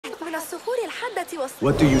من الصخور الحادة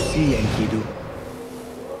What do you see, Enkidu?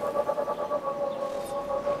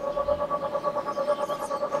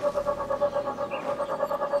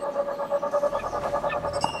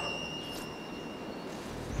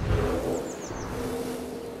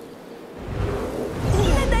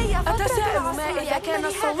 أتساءل ما إذا كان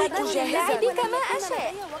الصويت جاهزاً كما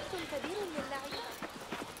أشاء.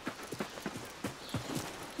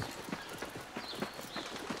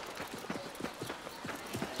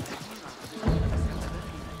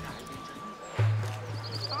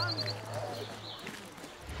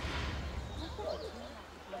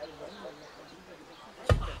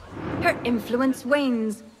 Her influence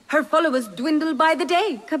wanes. Her followers dwindle by the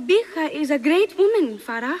day. Qabiha is a great woman,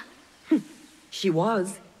 Farah. She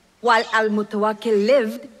was, while Al-Mutawakkil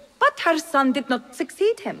lived, but her son did not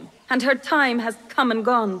succeed him, and her time has come and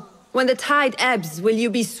gone. When the tide ebbs, will you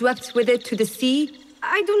be swept with it to the sea?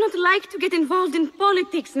 I do not like to get involved in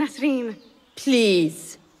politics, Nasreen.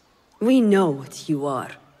 Please. We know what you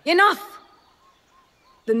are. Enough!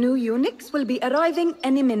 The new eunuchs will be arriving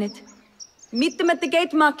any minute. Meet them at the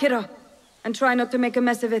gate, Makira, and try not to make a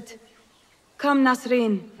mess of it. Come,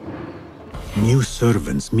 Nasreen. New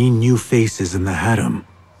servants mean new faces in the harem.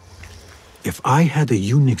 If I had a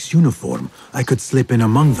eunuch's uniform, I could slip in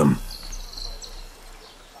among them.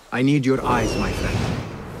 I need your eyes, my friend.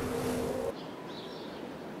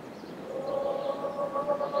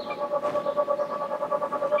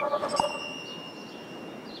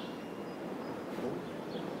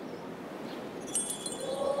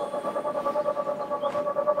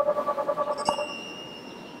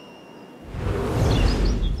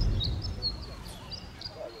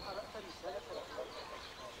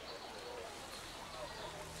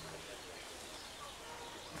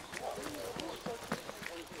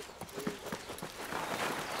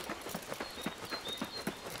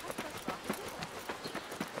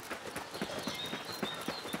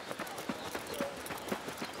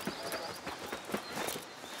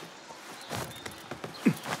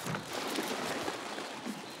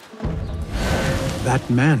 That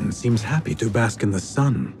man seems happy to bask in the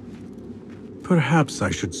sun. Perhaps I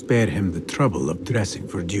should spare him the trouble of dressing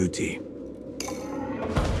for duty.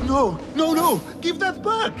 No, no, no! Give that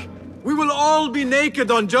back! We will all be naked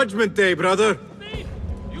on Judgment Day, brother! Thief!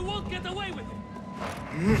 You won't get away with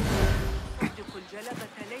it!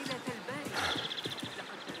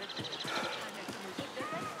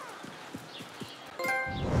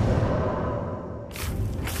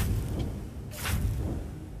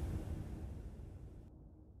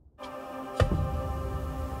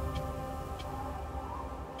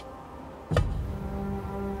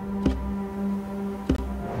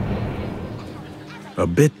 A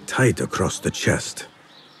bit tight across the chest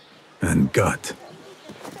and gut.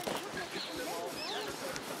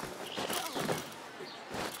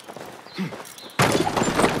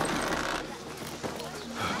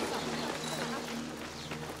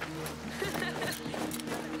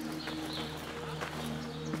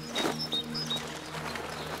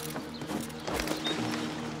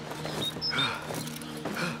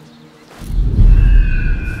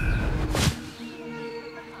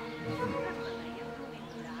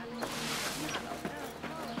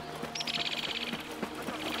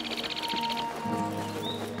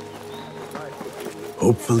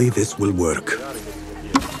 Hopefully this will work.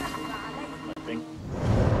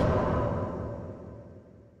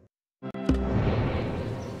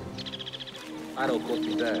 I don't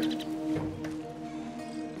copy that.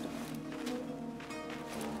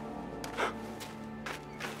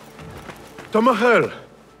 Tamahel!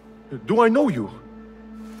 Do I know you?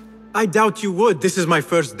 I doubt you would. This is my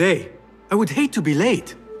first day. I would hate to be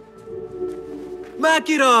late.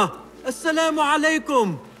 Makira! Assalamu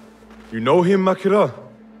alaikum! You know him, Makira?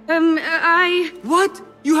 What?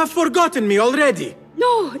 You have forgotten me already!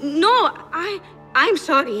 No, I'm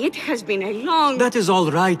sorry. It has been a long... That is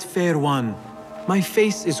all right, fair one. My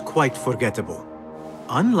face is quite forgettable.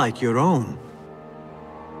 Unlike your own.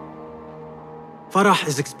 Farah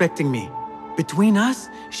is expecting me. Between us,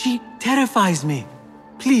 she terrifies me.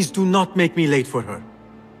 Please do not make me late for her.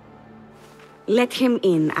 Let him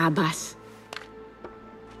in, Abbas.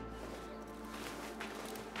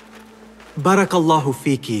 Barakallahu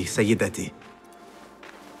fiki, Sayyidati.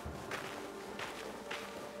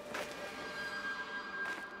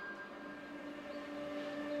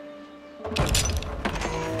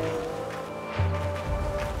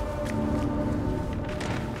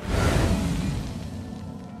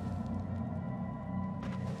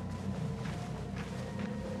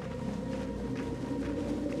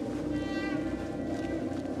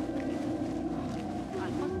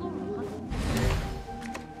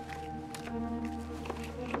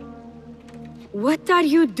 What are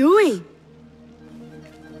you doing?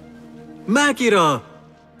 Makira!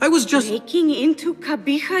 I was just... Breaking into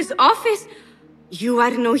Qabiha's office? You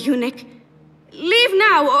are no eunuch. Leave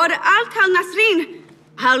now, or I'll tell Nasreen.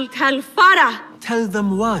 I'll tell Farah. Tell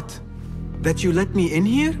them what? That you let me in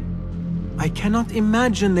here? I cannot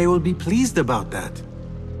imagine they will be pleased about that.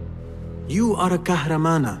 You are a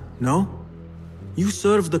kahramana, no? You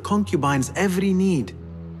serve the concubines every need.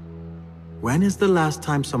 When is the last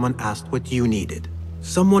time someone asked what you needed?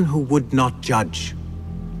 Someone who would not judge.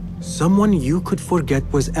 Someone you could forget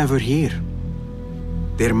was ever here.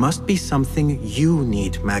 There must be something you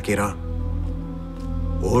need, Makira.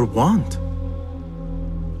 Or want.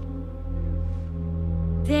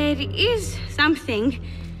 There is something.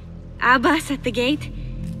 Abbas at the gate.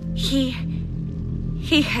 He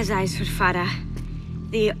has eyes for Farah.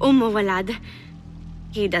 The Walad.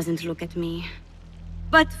 He doesn't look at me.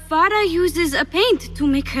 But Farah uses a paint to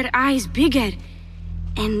make her eyes bigger.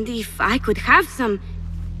 And if I could have some,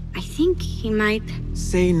 I think he might...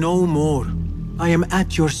 Say no more. I am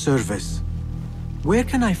at your service. Where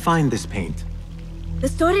can I find this paint? The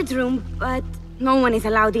storage room, but no one is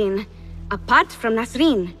allowed in. Apart from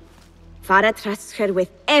Nasreen. Farah trusts her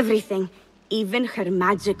with everything, even her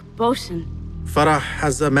magic potion. Farah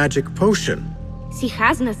has a magic potion. She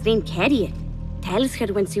has Nasreen carry it. Tells her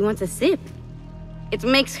when she wants a sip. It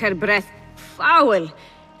makes her breath foul.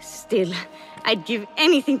 Still, I'd give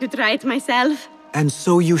anything to try it myself. And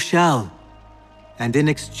so you shall. And in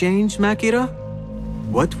exchange, Makira,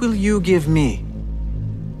 what will you give me?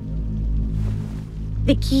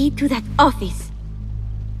 The key to that office.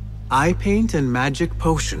 Eye paint and magic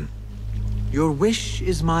potion. Your wish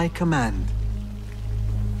is my command.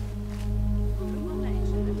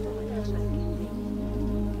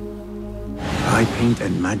 Eye paint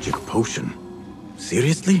and magic potion.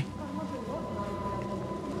 Seriously?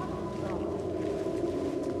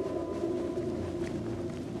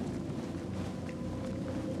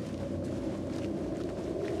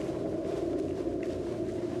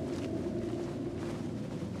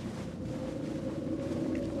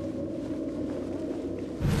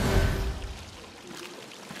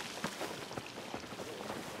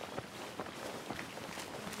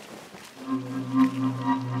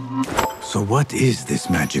 So what is this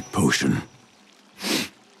magic potion?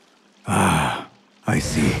 Ah, I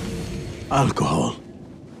see. Alcohol.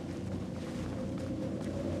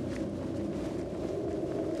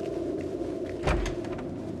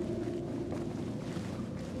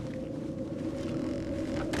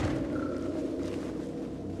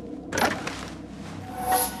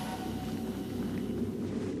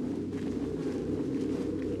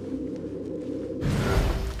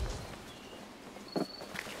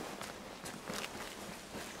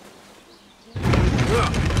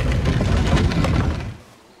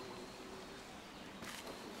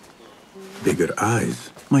 Bigger eyes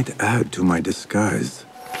might add to my disguise.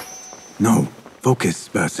 No, focus,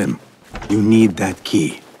 Basim. You need that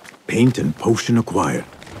key. Paint and potion acquired.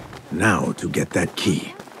 Now to get that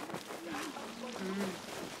key.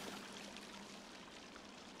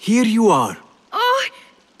 Here you are. Oh,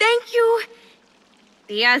 thank you.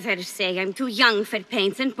 The others say I'm too young for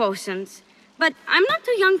paints and potions. But I'm not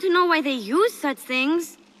too young to know why they use such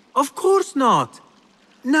things. Of course not.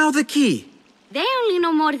 Now the key. They only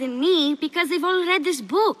know more than me because they've all read this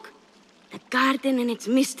book. The garden and its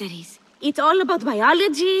mysteries. It's all about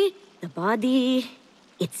biology, the body,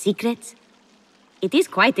 its secrets. It is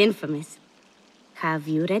quite infamous. Have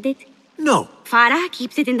you read it? No. Farah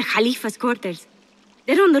keeps it in the Khalifa's quarters.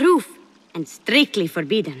 They're on the roof, and strictly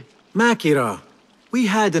forbidden. Makira, we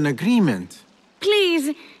had an agreement.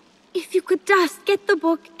 Please, if you could just get the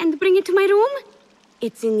book and bring it to my room?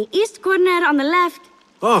 It's in the east corner on the left.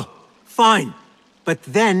 Oh, fine. But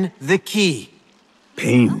then the key.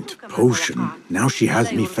 Paint, potion. Now she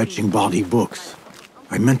has me fetching bawdy books.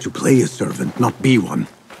 I meant to play a servant, not be one.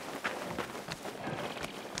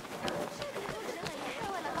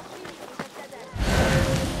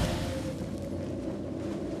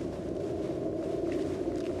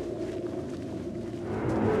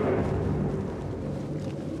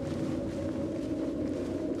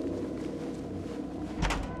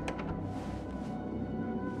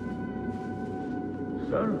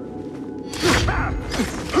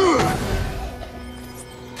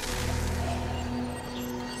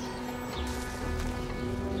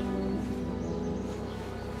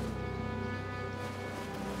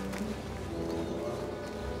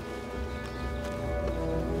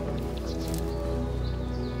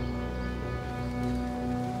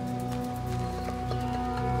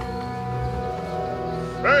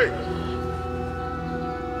 Hey!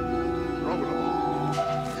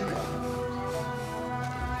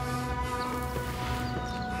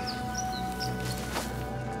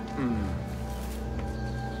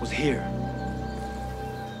 Here.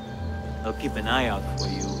 I'll keep an eye out for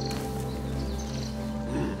you.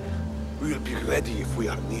 We'll be ready if we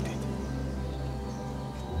are needed.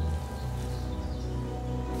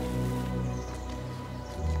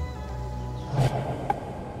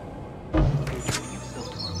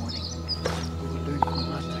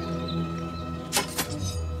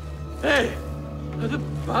 Hey! Are the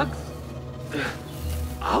bugs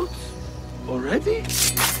out already?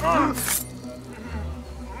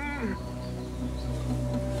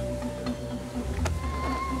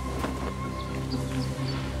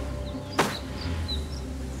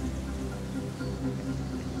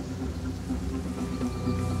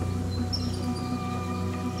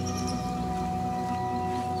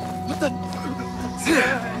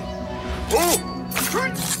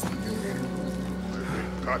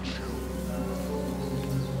 Got you.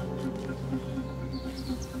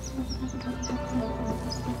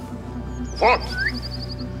 What?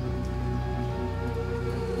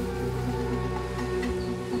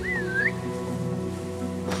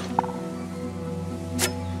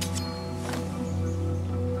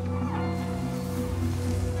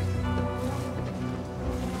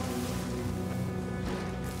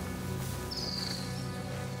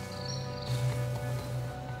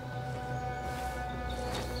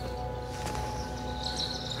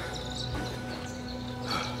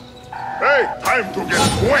 Hey, time to get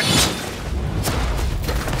wet!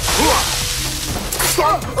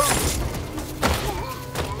 Stop!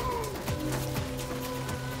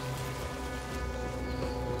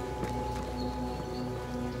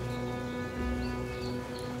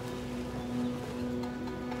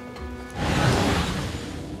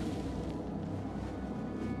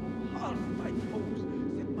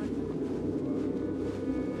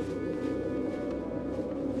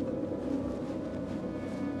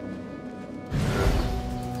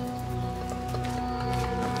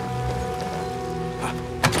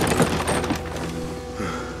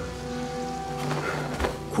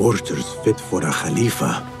 Quarters fit for a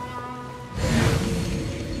Khalifa.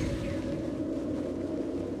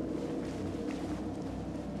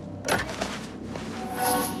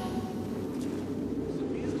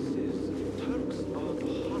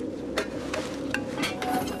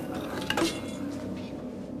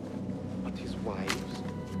 But his wives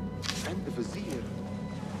and the vizier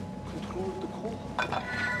controlled the court.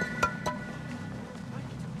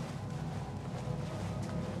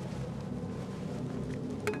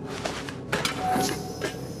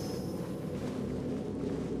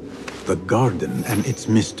 The garden and its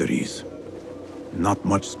mysteries. Not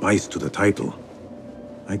much spice to the title.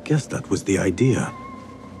 I guess that was the idea.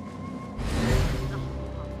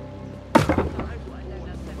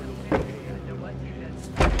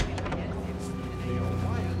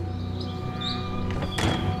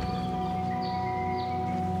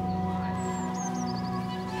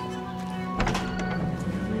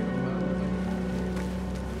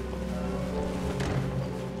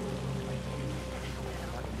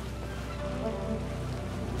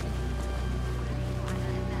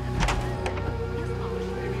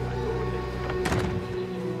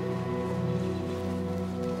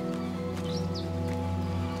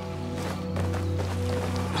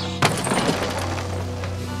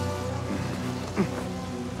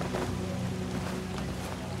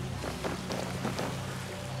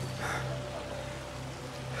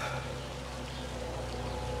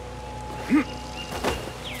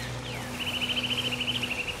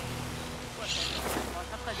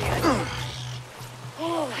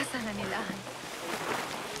 حسناً الآن.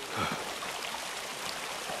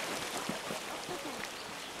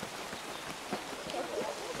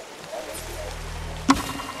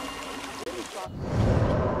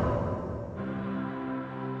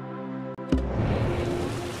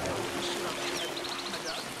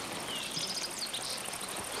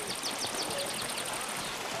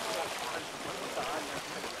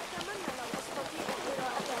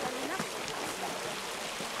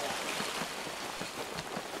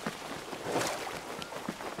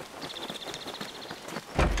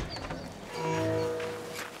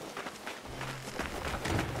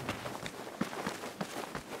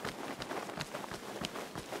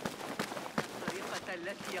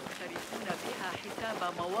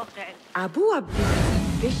 Abu Abdul's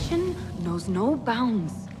ambition knows no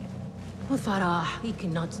bounds. Farah, he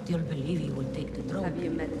cannot still believe he will take the throne. Have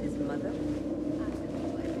you met his mother?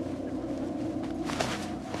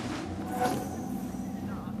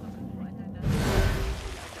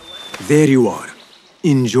 There you are.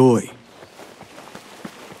 Enjoy.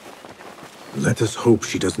 Let us hope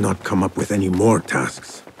she does not come up with any more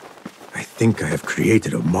tasks. I think I have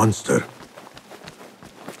created a monster.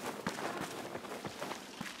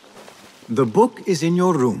 The book is in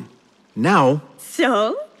your room. Now...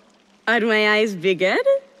 So? Are my eyes bigger?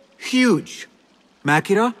 Huge.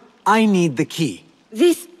 Makira, I need the key.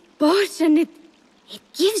 This potion, it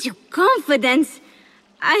gives you confidence.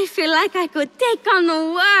 I feel like I could take on the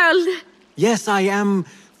world. Yes, I am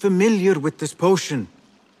familiar with this potion.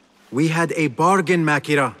 We had a bargain,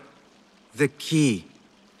 Makira. The key.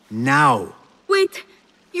 Now. Wait,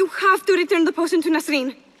 you have to return the potion to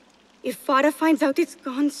Nasreen. If Farah finds out it's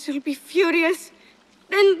gone, she'll be furious.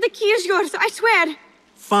 Then the key is yours, I swear.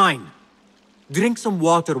 Fine. Drink some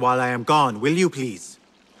water while I am gone, will you please?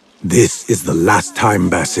 This is the last time,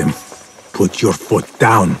 Basim. Put your foot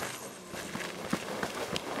down.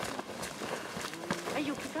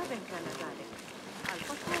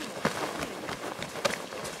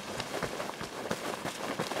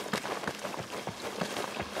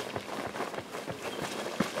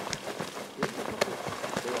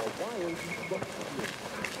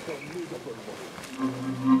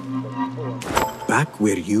 Back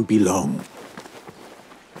where you belong.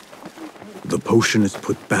 The potion is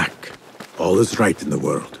put back. All is right in the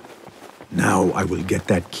world. Now I will get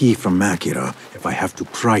that key from Makira if I have to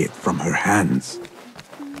pry it from her hands.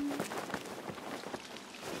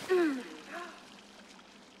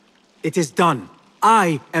 It is done.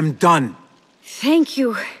 I am done. Thank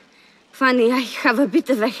you. Funny, I have a bit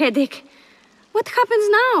of a headache. What happens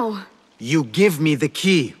now? You give me the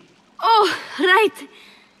key. Oh, right.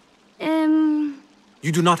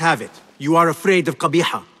 You do not have it. You are afraid of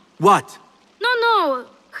Qabiha. What? No.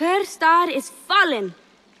 Her star is fallen.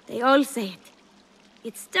 They all say it.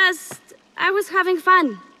 It's just... I was having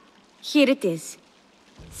fun. Here it is.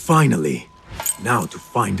 Finally. Now to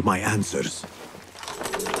find my answers.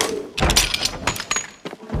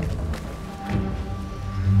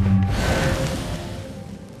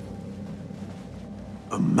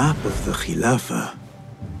 A map of the Khilafah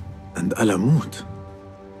and Alamut.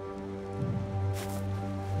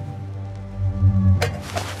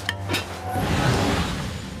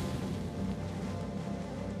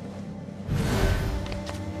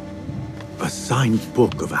 A signed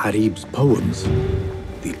book of Harib's poems.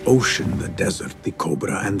 The ocean, the desert, the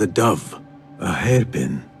cobra, and the dove. A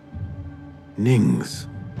hairpin. Nings.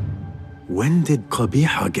 When did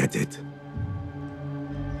Qabiha get it?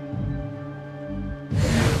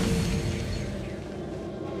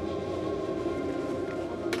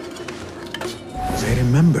 I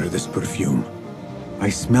remember this perfume. I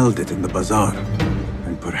smelled it in the bazaar,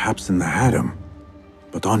 and perhaps in the harem.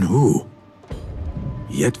 But on who?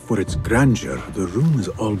 Yet for its grandeur, the room is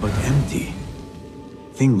all but empty.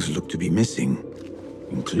 Things look to be missing,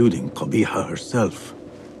 including Qabiha herself.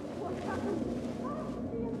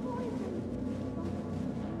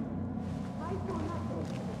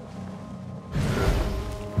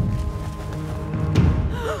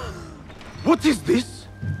 What is this?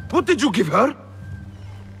 What did you give her?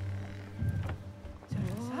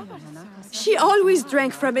 She always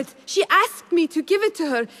drank from it. She asked me to give it to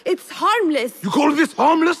her. It's harmless. You call this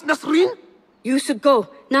harmless, Nasreen? You should go.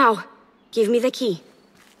 Now. Give me the key.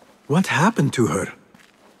 What happened to her?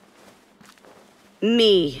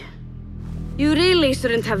 Me. You really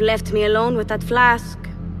shouldn't have left me alone with that flask.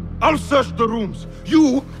 I'll search the rooms.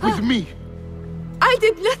 You with me. I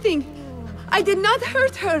did nothing. I did not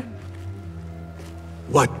hurt her.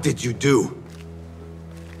 What did you do?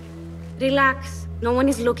 Relax. No one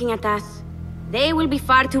is looking at us. They will be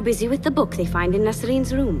far too busy with the book they find in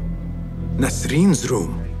Nasreen's room. Nasreen's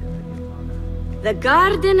room? The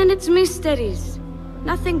garden and its mysteries.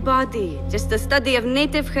 Nothing bawdy, just a study of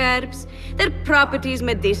native herbs, their properties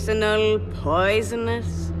medicinal,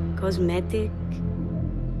 poisonous, cosmetic.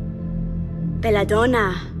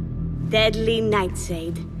 Belladonna, deadly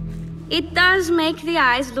nightshade. It does make the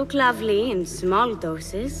eyes look lovely in small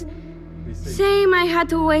doses. Shame I had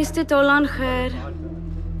to waste it all on her.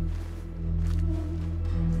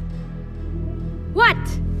 What?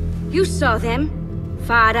 You saw them?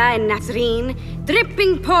 Farah and Nasreen,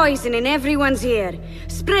 dripping poison in everyone's ear,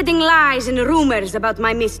 spreading lies and rumors about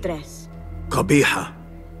my mistress. Qabiha.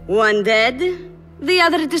 One dead, the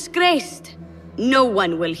other disgraced. No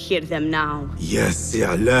one will hear them now. Yes,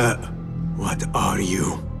 I'La. What are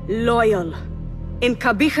you? Loyal. In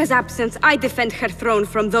Qabiha's absence, I defend her throne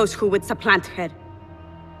from those who would supplant her.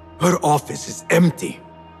 Her office is empty.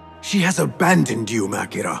 She has abandoned you,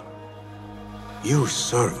 Makira. You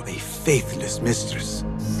serve a faithless mistress.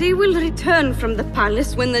 She will return from the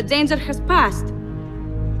palace when the danger has passed.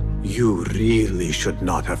 You really should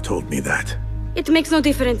not have told me that. It makes no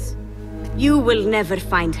difference. You will never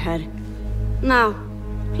find her. Now,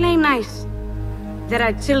 play nice. There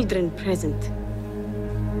are children present.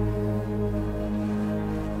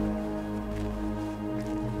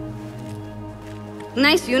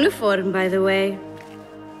 Nice uniform, by the way.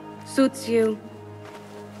 Suits you.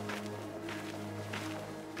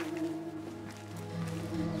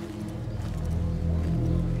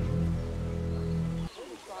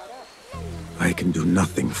 I can do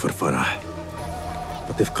nothing for Farah.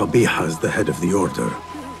 But if Qabiha is the head of the Order,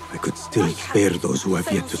 I could still spare those who have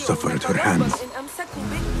yet to suffer at her hands. إن أمسكوا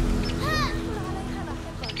بك